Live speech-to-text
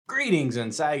Greetings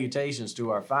and salutations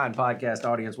to our fine podcast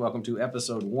audience. Welcome to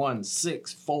episode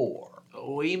 164.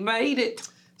 We made it.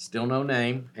 Still no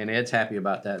name, and Ed's happy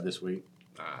about that this week.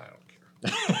 I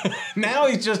don't care. Now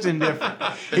he's just indifferent.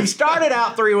 He started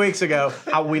out 3 weeks ago.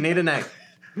 We need a name.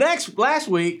 Last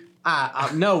week,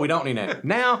 no, we don't need a name.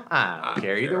 Now, I don't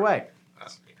care either way.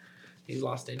 He's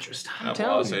lost interest. I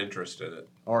telling was you. interested in it.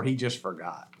 Or he just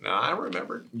forgot. No, I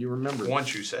remembered. You remember?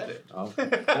 Once you said it. Oh, of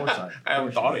course I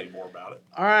haven't thought any more about it.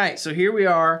 All right, so here we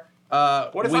are.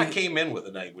 What if I came in with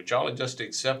a name? Would y'all just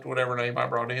accept whatever name I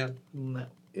brought in? No.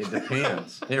 It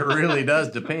depends. It really does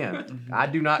depend. I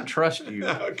do not trust you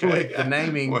with the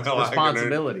naming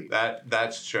responsibility.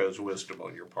 That shows wisdom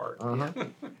on your part. Uh-huh.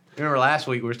 Remember last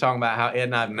week we were talking about how Ed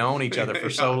and I have known each other for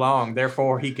so long,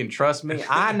 therefore he can trust me.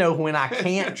 I know when I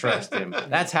can't trust him.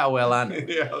 That's how well I know.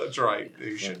 Yeah, that's right.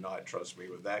 You should not trust me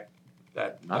with that.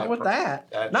 Not with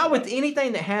that. Not with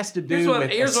anything that has to do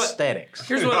with aesthetics.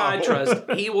 Here's what I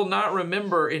trust. He will not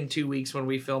remember in 2 weeks when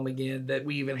we film again that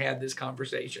we even had this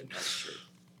conversation.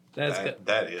 That's true.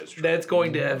 That is true. That's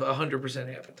going to have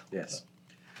 100% happened. Yes.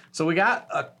 So we got,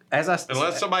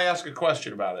 unless somebody asks a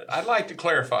question about it, I'd like to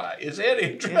clarify. Is Ed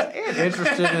interested? Is Ed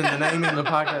interested in the naming of the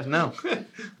podcast? No.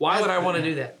 Why would I want to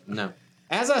do that? No.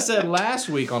 As I said last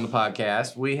week on the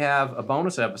podcast, we have a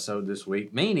bonus episode this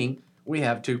week, meaning we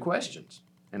have 2 questions.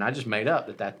 And I just made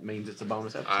up that means it's a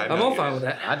bonus episode. I'm all fine with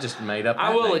that. I just made up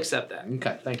I will accept that.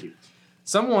 Okay, thank you.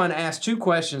 Someone asked 2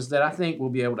 questions that I think we'll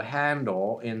be able to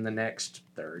handle in the next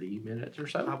 30 minutes or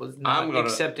so. I was not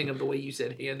accepting of the way you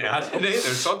said handle. Yeah, I didn't either.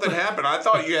 Something happened. I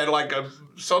thought you had like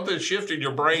something shift in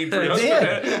your brain. For just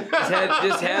popped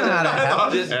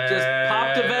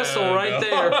a vessel right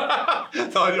there. I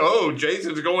thought,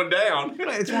 Jason's going down.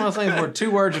 It's one of those things where 2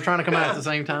 words are trying to come out at the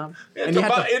same time.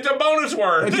 It's a bonus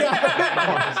word. You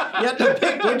have to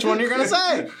pick which one you're going to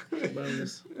say.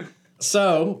 Bonus.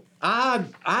 So,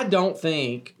 I don't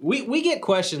think... We get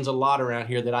questions a lot around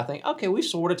here that I think, okay, we've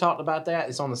sort of talked about that.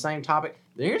 It's on the same topic.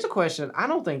 Here's a question I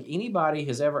don't think anybody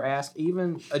has ever asked,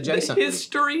 even adjacent. The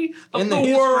history of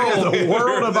the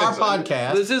world of our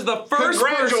podcast. This is the first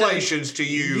Congratulations to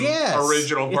you,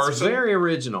 original person. It's very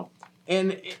original.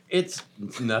 And it's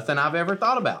nothing I've ever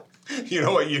thought about. You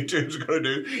know what YouTube's going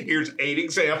to do? Here's 8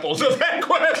 examples of that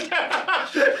question.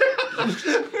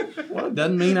 Well, it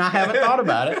doesn't mean I haven't thought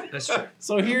about it. That's true.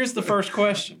 So here's the first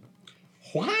question.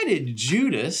 Why did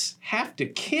Judas have to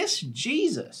kiss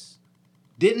Jesus?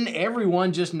 Didn't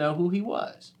everyone just know who he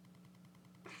was?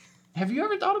 Have you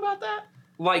ever thought about that?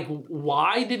 Like,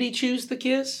 why did he choose the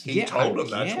kiss? He told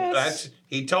them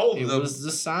he told them. It was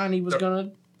the sign he was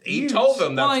going to He told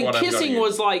them that's what I'm going to kissing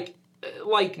was like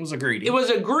it was a greeting. It was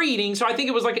a greeting, so I think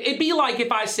it was like, it'd be like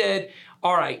if I said,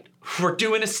 all right, we're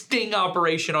doing a sting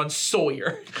operation on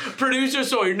Sawyer. Producer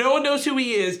Sawyer. No one knows who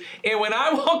he is. And when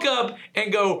I walk up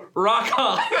and go, rock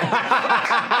on,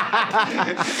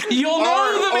 you'll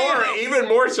know the man. Or even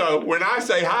more so, when I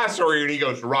say hi, Sawyer, and he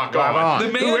goes, rock on.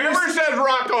 The man Whoever says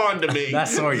rock on to me,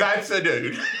 that's Sawyer. That's the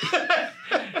dude.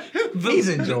 He's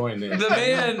enjoying this. The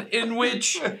man in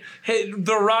which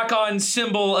the rock on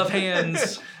symbol of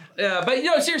hands... but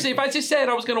seriously, if I just said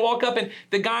I was going to walk up and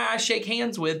the guy I shake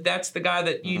hands with, that's the guy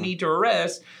that you need to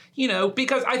arrest,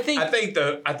 because I think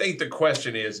the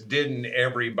question is, didn't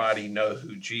everybody know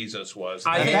who Jesus was?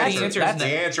 I think the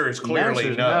answer is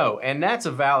clearly no. And that's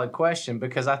a valid question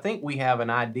because I think we have an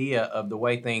idea of the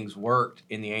way things worked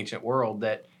in the ancient world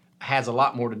that has a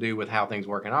lot more to do with how things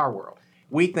work in our world.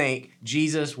 We think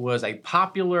Jesus was a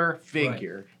popular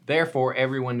figure. Right. Therefore,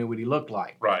 everyone knew what he looked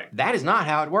like. Right. That is not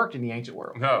how it worked in the ancient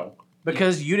world. No.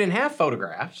 Because you didn't have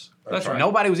photographs. That's right.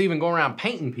 Nobody was even going around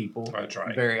painting people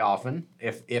very often,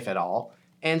 if at all.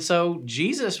 And so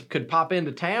Jesus could pop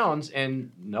into towns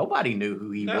and nobody knew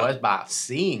who he was by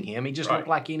seeing him. He just looked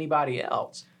like anybody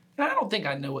else. And I don't think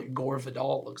I know what Gore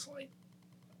Vidal looks like.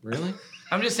 Really?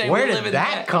 I'm just saying, where did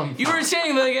that come from? You were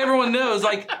saying like everyone knows.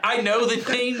 Like I know the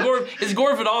name Gore. Is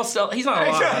Gore Vidal still? He's not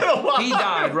alive. He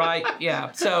died, right?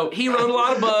 Yeah. So he wrote a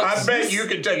lot of books. I bet you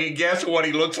can take a guess of what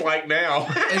he looks like now.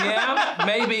 Yeah,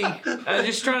 maybe. I'm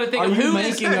just trying to think. Are you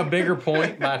making a bigger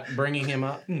point by bringing him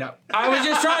up? No, I was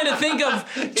just trying to think of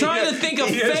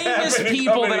famous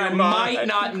people that I might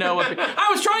not know. I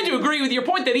was trying to agree with your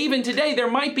point that even today there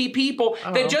might be people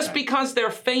that just because they're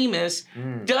famous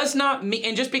does not mean,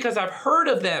 and just because I've heard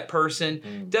of that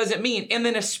person doesn't mean, and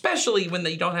then especially when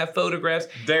they don't have photographs.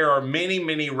 There are many,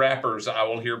 many rappers I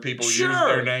will hear people use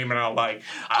their name and I'm like,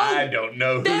 I don't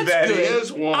know who that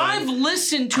is. I've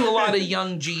listened to a lot of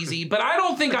Young Jeezy, but I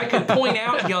don't think I could point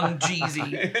out Young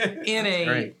Jeezy in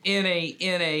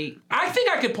a I think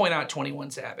I could point out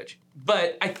 21 Savage.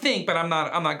 But I'm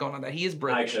not going on that. He is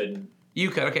British. I couldn't. You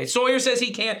could. Okay. Sawyer says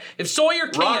he can't. If Sawyer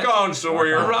can't. Rock on,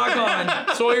 Sawyer. Rock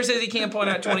on. Sawyer says he can't point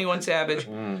out 21 Savage.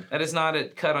 That is not a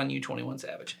cut on you, 21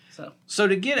 Savage. So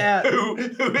to get at who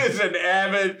is an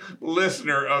avid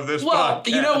listener of this podcast.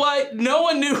 You know what? No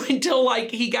one knew until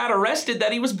he got arrested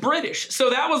that he was British. So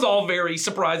that was all very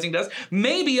surprising to us.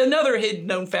 Maybe another hidden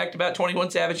known fact about 21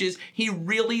 Savage is he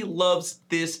really loves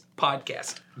this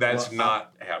podcast. That's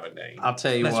not have a name. I'll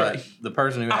tell you That's what, right. the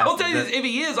person who I'll tell you this, if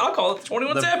he is, I'll call it the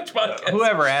 21 Savage podcast.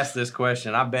 Whoever asked this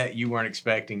question, I bet you weren't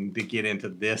expecting to get into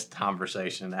this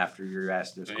conversation after you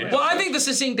asked this question. Well, I think the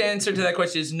succinct answer to that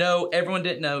question is no, everyone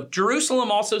didn't know.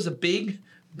 Jerusalem also is a big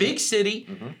city.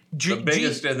 The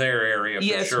biggest in their area,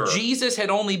 for sure. Yes, Jesus had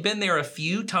only been there a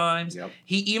few times. Yep.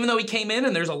 Even though he came in,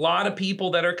 and there's a lot of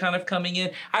people that are kind of coming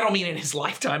in. I don't mean in his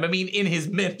lifetime. I mean in his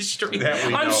ministry.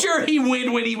 I'm sure he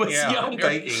went when he was younger. I'm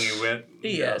thinking he went.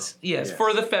 Yes,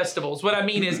 for the festivals. What I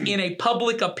mean is in a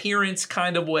public appearance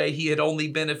kind of way, he had only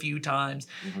been a few times.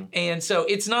 And so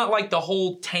it's not like the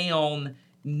whole town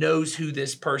knows who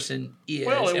this person is.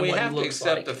 Well, and we what have he to looks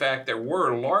accept like. the fact there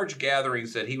were large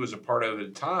gatherings that he was a part of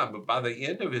at the time, but by the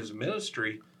end of his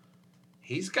ministry,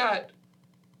 he's got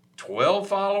 12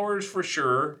 followers for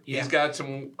sure. Yeah. He's got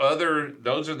some other,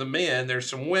 those are the men. There's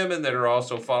some women that are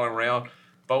also following around.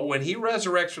 But when he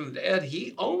resurrects from the dead,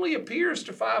 he only appears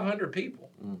to 500 people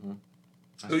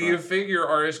who you figure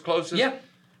are his closest. Yeah.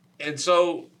 And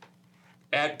so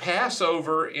at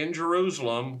Passover in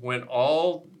Jerusalem, when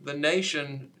all the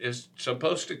nation is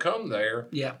supposed to come there,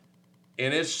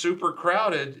 and it's super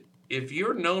crowded, if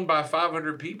you're known by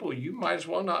 500 people, you might as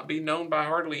well not be known by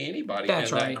hardly anybody in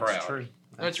that crowd. That's true.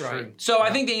 That's right. So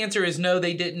I think the answer is no,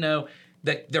 they didn't know.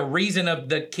 That the reason of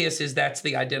the kiss is that's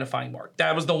the identifying mark.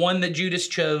 That was the one that Judas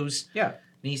chose. Yeah.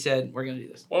 And he said, we're going to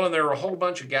do this. Well, and there were a whole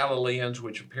bunch of Galileans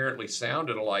which apparently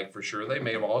sounded alike for sure. They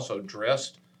may have also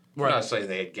dressed. I'm not saying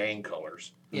they had gang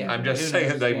colors. Yeah. I'm just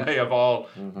saying they may have all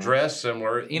dressed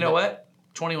similar. You know what?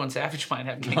 21 Savage might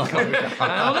have gang colors.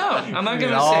 I don't know. I'm not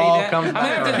going to all say that. comes I'm going to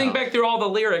have to back think around. back through all the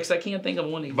lyrics. I can't think of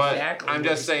one But exactly. I'm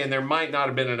just saying there might not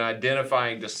have been an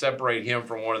identifying to separate him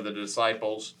from one of the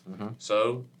disciples.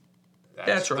 So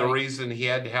that's the right. reason he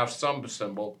had to have some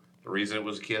symbol. The reason it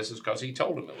was a kiss is because he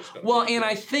told him it was going to Well, be a and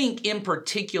kiss. I think in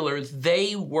particular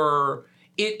they were.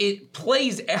 It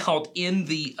plays out in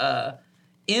the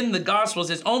Gospels.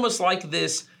 It's almost like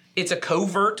this. It's a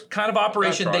covert kind of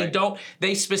operation. That's right.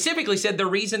 They specifically said the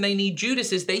reason they need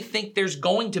Judas is they think there's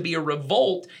going to be a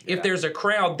revolt if there's a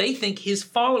crowd. They think his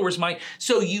followers might.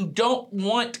 So you don't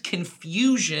want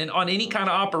confusion on any kind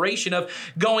of operation of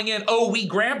going in, we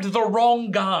grabbed the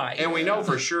wrong guy. And we know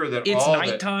for sure that It's all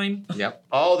nighttime.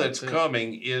 all that's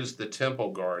coming is the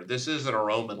temple guard. This isn't a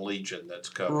Roman legion that's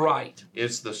coming. Right.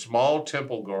 It's the small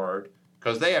temple guard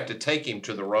because they have to take him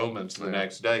to the Romans the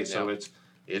next day. So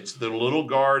it's the little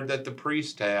guard that the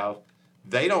priests have.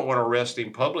 They don't want to arrest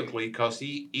him publicly because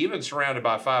he, even surrounded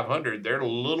by 500, their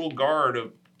little guard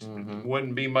of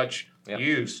wouldn't be much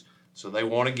use. So they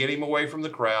want to get him away from the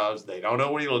crowds. They don't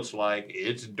know what he looks like.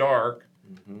 It's dark.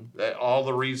 That all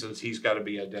the reasons he's got to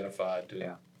be identified too.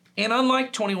 Yeah. And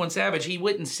unlike 21 Savage, he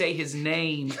wouldn't say his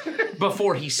name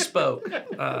before he spoke.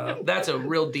 That's a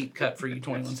real deep cut for you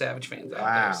 21 Savage fans out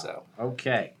there. So.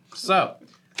 Okay. So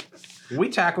we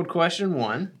tackled question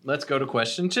 1. Let's go to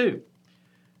question 2.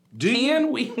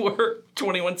 Can we work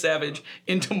 21 Savage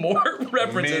into more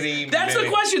references? That's the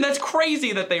question. That's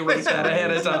crazy that they wrote that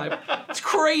ahead of time. It's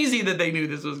crazy that they knew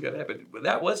this was going to happen. But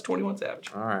that was 21 Savage.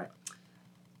 All right.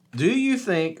 Do you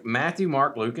think Matthew,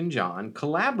 Mark, Luke, and John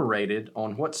collaborated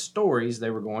on what stories they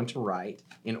were going to write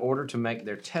in order to make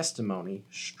their testimony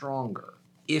stronger?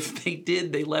 If they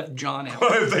did, they left John out.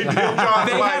 If they did,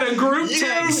 John's They like, had a group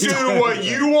text. You do what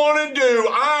you want to do.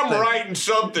 I'm writing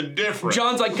something different.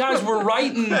 John's like, guys, we're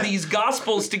writing these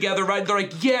gospels together, right? They're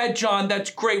like, yeah, John,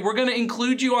 that's great. We're going to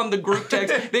include you on the group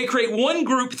text. They create one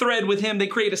group thread with him. They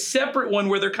create a separate one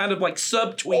where they're kind of like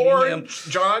subtweeting or him.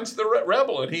 John's the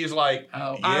rebel, and he's like, I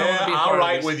don't yeah, wanna be a I'll part of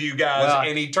write this. with you guys. Well,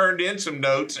 and he turned in some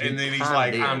notes, and then he's kinda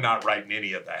like, did. I'm not writing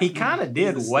any of that. He kind of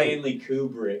did wait. Stanley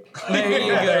Kubrick. There you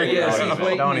go. Yes, he's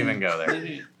waiting. Don't even go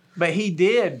there. But he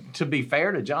did, to be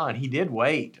fair to John, he did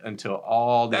wait until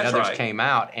all the That's others right. came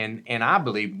out. And I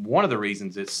believe one of the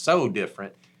reasons it's so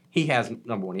different, he has,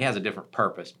 number one, he has a different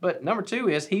purpose. But number two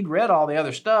is he'd read all the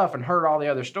other stuff and heard all the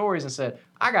other stories and said,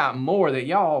 I got more that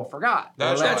y'all forgot.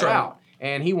 That's Or left right. out.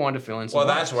 And he wanted to fill in some Well,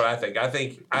 blanks. that's what I think.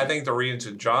 I think the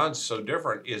reason John's so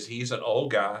different is he's an old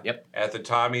guy. Yep. At the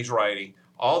time he's writing,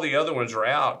 all the other ones are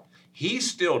out.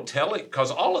 He's still telling,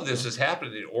 because all of this is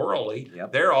happening orally.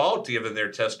 Yep. They're all giving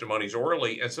their testimonies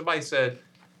orally. And somebody said,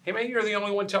 hey man, you're the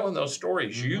only one telling those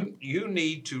stories. You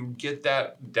need to get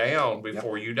that down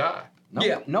before you die.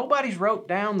 Nobody's wrote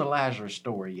down the Lazarus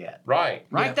story yet. Right.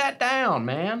 Write that down,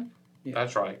 man.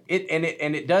 That's right.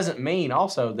 It doesn't mean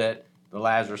also that the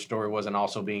Lazarus story wasn't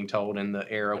also being told in the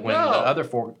era when the other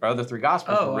three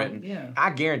Gospels were written. Yeah. I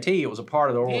guarantee it was a part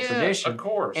of the oral tradition. Of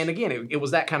course. And again, it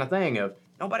was that kind of thing of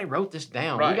nobody wrote this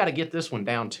down. Right. We got to get this one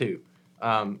down too.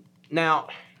 Now,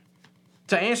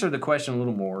 to answer the question a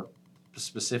little more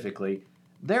specifically,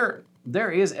 there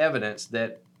is evidence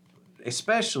that,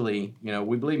 especially,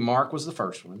 we believe Mark was the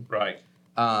first one. Right.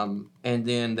 And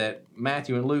then that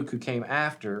Matthew and Luke, who came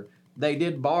after, they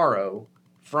did borrow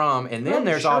from, and then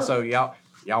there's also y'all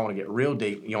want to get real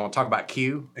deep. You want to talk about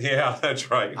Q? Yeah, that's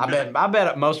right. I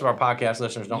bet most of our podcast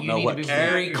listeners don't know what You need Q to be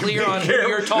very clear on who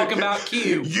you're talking about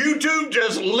Q. YouTube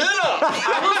just lit up.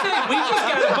 I will say, we just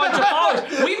got a bunch of followers.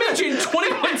 We mentioned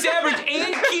 21 Savage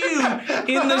and Q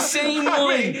in the same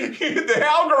one. The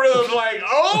algorithm's like,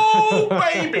 oh,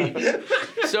 baby.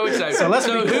 So excited. So let's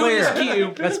be who clear. is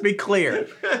Q? Let's be clear.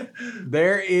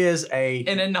 There is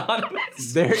An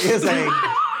anonymous. there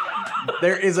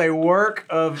is a work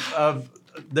of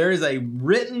there is a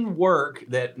written work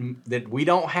that we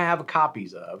don't have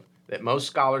copies of, that most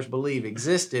scholars believe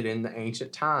existed in the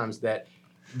ancient times, that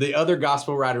the other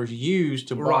gospel writers used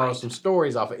to borrow some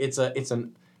stories off of. It's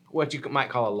an what you might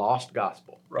call a lost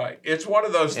gospel. Right. It's one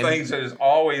of those things that is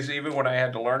always, even when I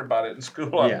had to learn about it in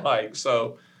school, I'm like,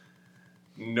 so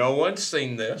no one's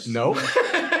seen this. Nope.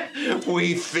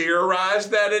 We theorize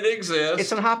that it exists.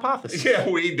 It's an hypothesis. Yeah,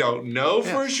 we don't know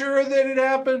for sure that it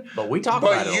happened. But we talk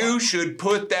about it. But you should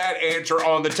put that answer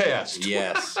on the test.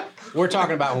 Yes. We're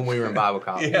talking about when we were in Bible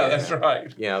college. Yeah, that's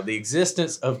right. The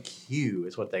existence of Q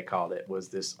is what they called it, was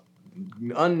this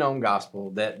unknown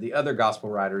gospel that the other gospel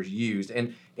writers used,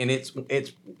 and it's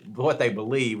what they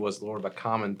believe was sort of a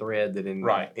common thread that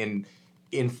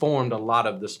informed a lot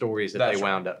of the stories that they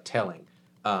wound up telling.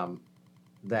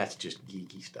 That's just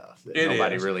geeky stuff that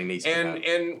nobody really needs to know.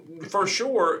 And for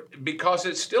sure, because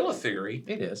it's still a theory.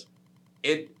 It is.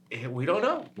 We don't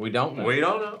know. We don't know. We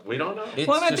don't know. It's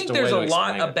Well, and I just think a there's way a to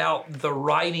lot explain it. about the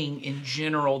writing in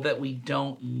general that we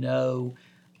don't know.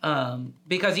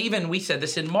 Because even we said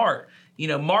this in Mark.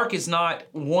 Mark is not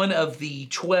one of the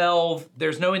 12.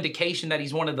 There's no indication that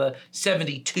he's one of the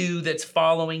 72 that's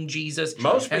following Jesus.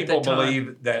 Most at people the time.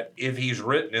 believe that if he's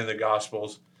written in the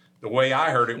Gospels, the way I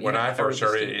heard it when I first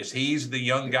heard it is he's the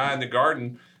young guy in the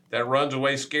garden that runs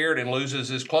away scared and loses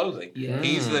his clothing. Yeah.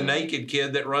 He's the naked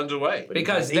kid that runs away.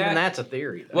 Because even that's a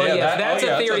theory. Though. Well, Yeah, that's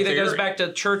a theory that goes theory. back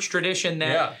to church tradition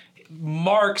that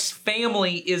Mark's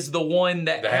family is the one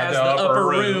that has the the upper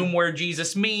room where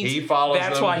Jesus meets. He follows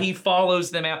That's them. why he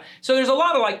follows them out. So there's a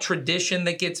lot of tradition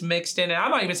that gets mixed in. And I'm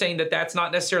not even saying that that's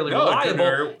not necessarily No, it could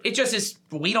reliable. be. It just is,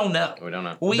 we don't know. We don't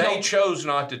know. They chose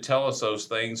not to tell us those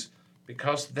things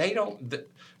because they don't.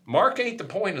 Mark ain't the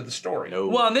point of the story. No.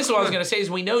 Well, and this is what I was going to say is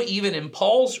we know even in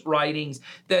Paul's writings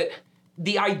that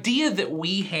the idea that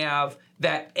we have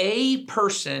that a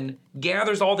person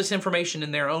gathers all this information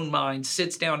in their own mind,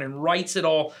 sits down and writes it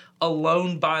all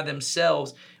alone by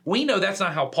themselves. We know that's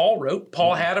not how Paul wrote.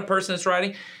 Paul had a person that's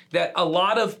writing. That a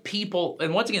lot of people,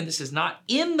 and once again, this is not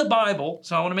in the Bible,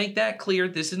 so I want to make that clear.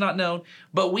 This is not known.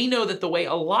 But we know that the way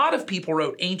a lot of people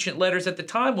wrote ancient letters at the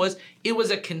time was it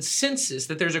was a consensus,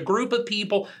 that there's a group of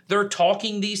people, they're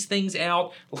talking these things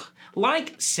out.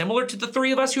 Like, similar to the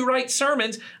three of us who write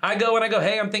sermons, I go,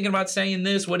 hey, I'm thinking about saying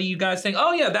this. What do you guys think?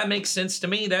 Oh, yeah, that makes sense to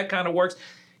me. That kind of works.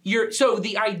 So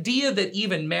the idea that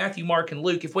even Matthew, Mark, and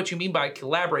Luke, if what you mean by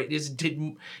collaborate is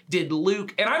did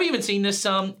Luke, and I've even seen this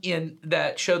some in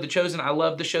that show The Chosen. I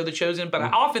love the show The Chosen, but I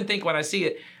often think when I see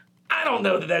it, I don't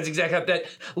know that that's exactly how that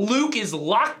Luke is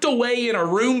locked away in a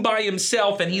room by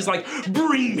himself and he's like,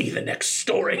 bring me the next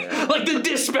story. Like the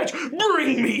dispatch,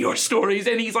 bring me your stories.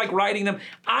 And he's like writing them.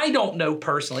 I don't know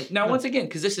personally. Now, once again,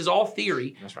 because this is all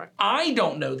theory. That's right. I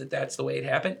don't know that that's the way it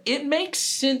happened. It makes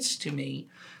sense to me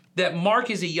that Mark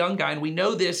is a young guy, and we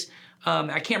know this.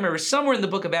 I can't remember, somewhere in the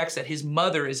book of Acts that his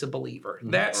mother is a believer.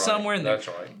 That's Right. somewhere in there. That's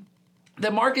right.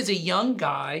 That Mark is a young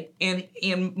guy, and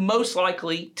most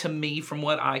likely to me, from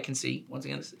what I can see, once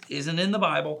again, this isn't in the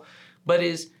Bible, but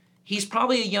he's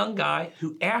probably a young guy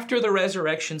who, after the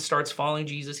resurrection, starts following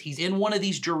Jesus. He's in one of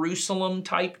these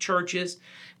Jerusalem-type churches.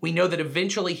 We know that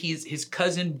eventually he's his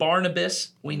cousin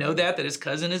Barnabas. We know that his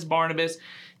cousin is Barnabas.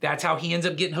 That's how he ends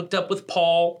up getting hooked up with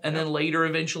Paul, and then later,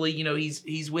 eventually,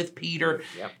 he's with Peter.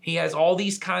 Yep. He has all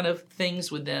these kind of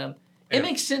things with them. It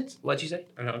makes sense. What'd you say?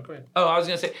 No, go ahead. Oh, I was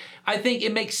going to say, I think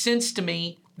it makes sense to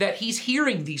me that he's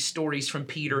hearing these stories from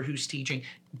Peter, who's teaching.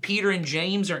 Peter and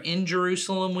James are in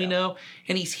Jerusalem, we know,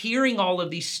 and he's hearing all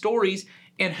of these stories.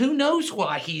 And who knows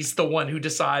why he's the one who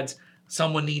decides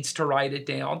someone needs to write it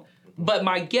down. But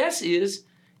my guess is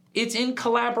it's in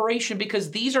collaboration,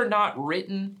 because these are not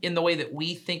written in the way that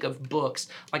we think of books.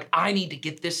 Like, I need to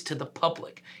get this to the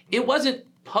public. It wasn't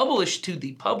published to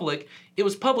the public. It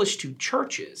was published to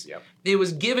churches. Yep. It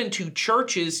was given to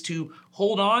churches to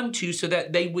hold on to so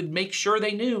that they would make sure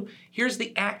they knew, here's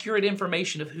the accurate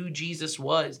information of who Jesus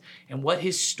was and what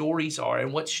his stories are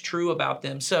and what's true about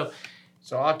them. So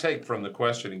I'll take from the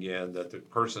question again that the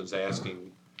person's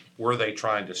asking, were they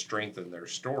trying to strengthen their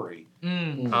story?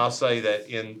 I'll say that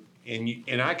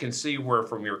and I can see where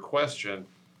from your question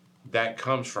that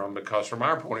comes from, because from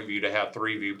our point of view, to have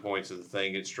three viewpoints of the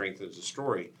thing, it strengthens the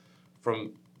story.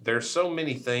 There's so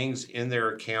many things in their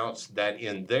accounts that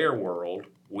in their world,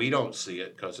 we don't see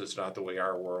it because it's not the way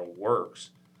our world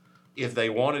works. If they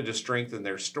wanted to strengthen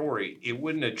their story, it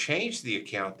wouldn't have changed the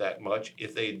account that much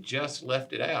if they had just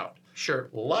left it out. sure.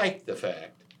 Like the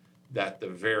fact that the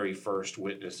very first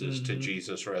witnesses to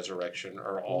Jesus' resurrection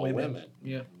are all women.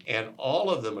 Yeah. And all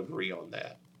of them agree on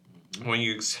that. When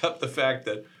you accept the fact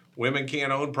that women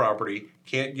can't own property,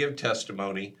 can't give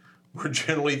testimony, were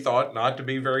generally thought not to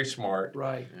be very smart,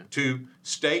 Right. to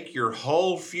stake your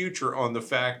whole future on the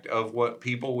fact of what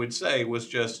people would say was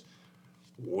just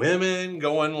women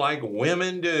going like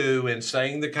women do and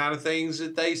saying the kind of things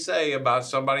that they say about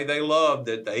somebody they love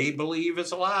that they believe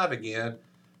is alive again,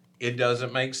 it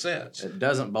doesn't make sense. It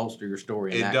doesn't bolster your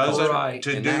story. It doesn't. Right.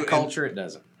 In that culture, it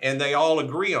doesn't. And they all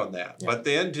agree on that. Yeah. But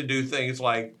then to do things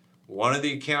like, one of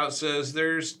the accounts says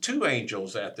there's 2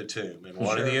 angels at the tomb, and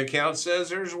one of the accounts says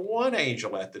there's 1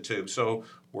 angel at the tomb. So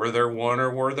were there 1 or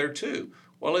were there 2?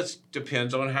 Well, it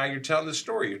depends on how you're telling the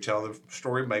story. You're telling the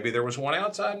story, maybe there was 1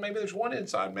 outside, maybe there's 1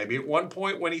 inside. Maybe at one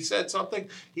point when he said something,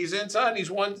 he's inside and he's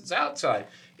 1's outside.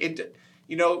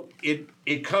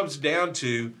 It comes down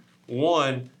to,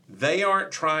 one, they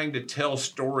aren't trying to tell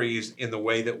stories in the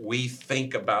way that we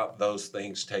think about those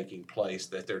things taking place,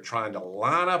 that they're trying to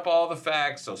line up all the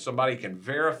facts so somebody can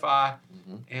verify.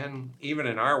 And even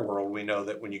in our world, we know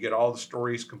that when you get all the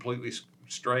stories completely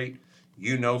straight,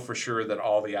 you know for sure that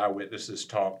all the eyewitnesses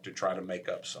talked to try to make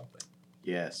up something.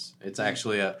 Yes. It's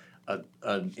actually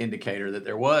an indicator that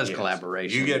there was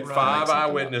collaboration. You get 5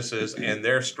 eyewitnesses and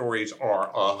their stories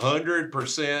are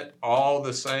 100% all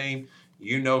the same.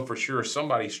 You know for sure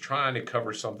somebody's trying to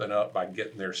cover something up by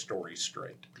getting their story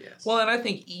straight. Yes. Well, and I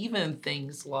think even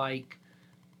things like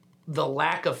the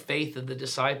lack of faith of the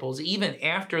disciples, even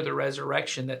after the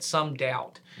resurrection, that some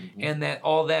doubt, and that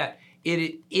all that,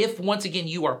 if once again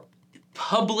you are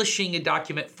publishing a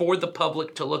document for the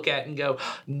public to look at and go,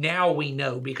 now we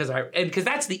know, because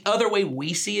that's the other way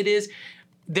we see it is,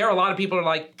 there are a lot of people who are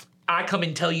like, I come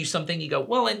and tell you something, you go,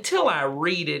 well, until I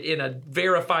read it in a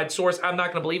verified source, I'm not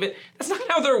going to believe it. That's not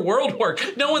how their world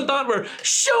worked. No one thought,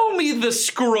 show me the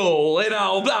scroll and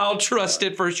I'll trust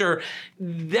it for sure.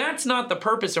 That's not the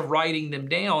purpose of writing them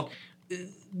down.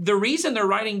 The reason they're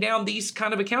writing down these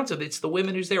kind of accounts of it's the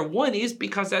women who's there, one is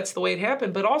because that's the way it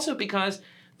happened, but also because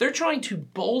they're trying to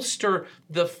bolster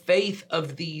the faith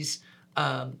of these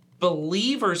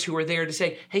believers who are there to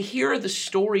say, hey, here are the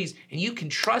stories, and you can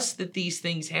trust that these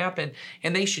things happen,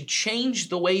 and they should change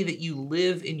the way that you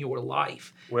live in your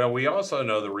life. Well, we also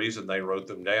know the reason they wrote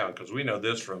them down, because we know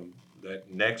this from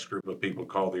that next group of people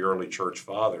called the early church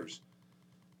fathers.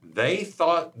 They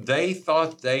thought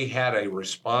they had a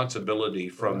responsibility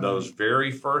from those very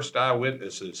first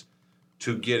eyewitnesses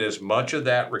to get as much of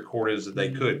that recorded as they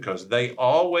could, because they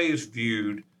always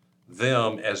viewed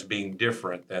them as being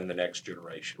different than the next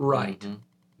generation. Right.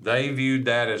 They viewed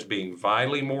that as being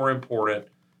vitally more important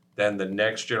than the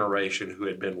next generation who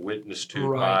had been witnessed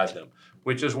to by them,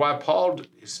 which is why Paul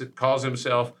calls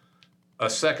himself a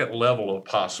second level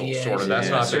apostle, sort of. That's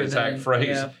not the exact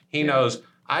phrase. He knows,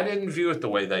 I didn't view it the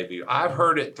way they view it. I've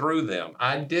heard it through them.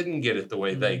 I didn't get it the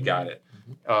way they got it.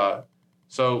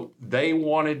 So they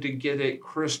wanted to get it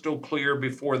crystal clear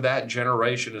before that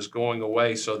generation is going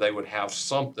away so they would have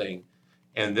something.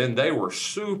 And then they were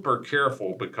super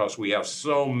careful because we have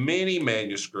so many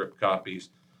manuscript copies.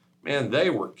 Man, they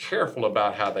were careful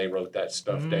about how they wrote that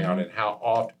stuff down and how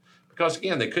often. Because,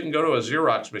 again, they couldn't go to a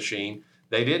Xerox machine.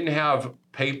 They didn't have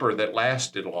paper that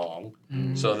lasted long.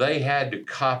 So they had to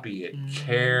copy it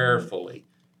carefully.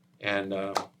 And,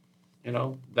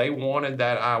 they wanted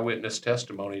that eyewitness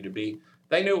testimony to be.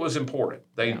 They knew it was important.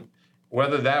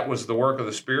 Whether that was the work of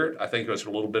the Spirit, I think it was a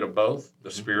little bit of both.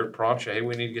 The Spirit prompts you, hey,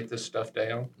 we need to get this stuff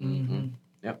down.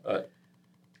 Yep.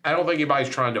 I don't think anybody's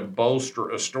trying to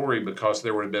bolster a story because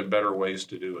there would have been better ways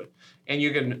to do it.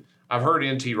 And I've heard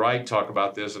N.T. Wright talk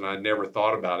about this, and I never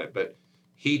thought about it, but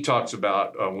he talks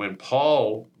about when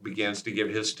Paul begins to give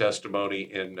his testimony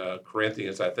in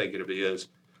Corinthians, I think it is,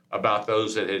 about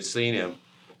those that had seen him.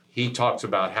 He talks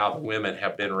about how the women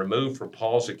have been removed from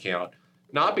Paul's account,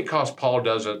 not because Paul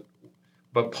doesn't,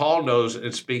 but Paul knows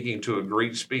in speaking to a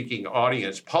Greek-speaking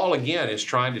audience, Paul, again, is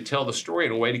trying to tell the story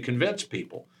in a way to convince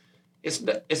people. It's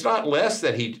not less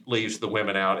that he leaves the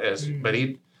women out, but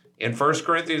he in 1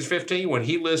 Corinthians 15, when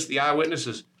he lists the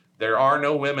eyewitnesses, there are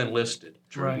no women listed.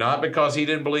 Right. Not because he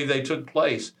didn't believe they took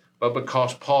place, but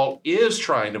because Paul is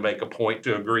trying to make a point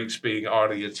to a Greek-speaking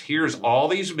audience. Here's all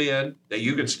these men that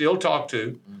you can still talk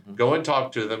to. Mm-hmm. Go and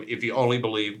talk to them if you only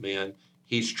believe men.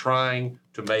 He's trying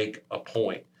to make a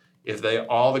point. If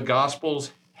all the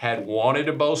Gospels had wanted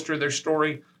to bolster their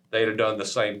story, they'd have done the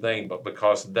same thing. But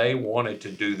because they wanted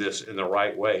to do this in the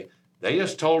right way, they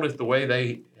just told it the way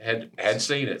they had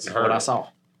seen it and heard what it. I saw.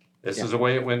 This is the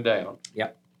way it went down.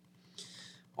 Yep.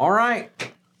 All right.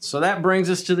 So that brings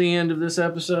us to the end of this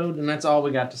episode, and that's all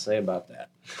we got to say about that.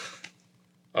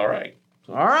 All right.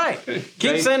 All right.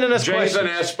 Keep sending us questions. Jason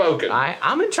has spoken.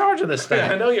 I'm in charge of this thing.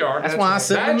 I know you are. That's why I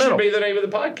sit in the middle. That should be the name of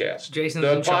the podcast. Jason's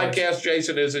the in charge. podcast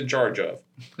Jason is in charge of.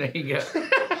 There you go.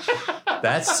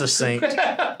 That's succinct.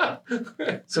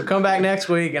 So come back next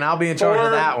week, and I'll be in charge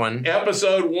of that one.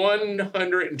 Episode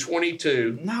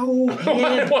 122. No,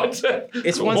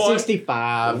 it's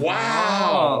 165.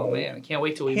 Wow. Oh, man. I can't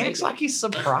wait till we He make looks it. like he's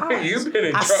surprised. You've been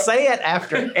in I trouble. say it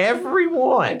after every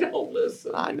one. Don't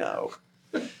listen. I know.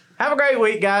 Have a great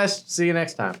week, guys. See you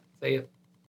next time. See ya.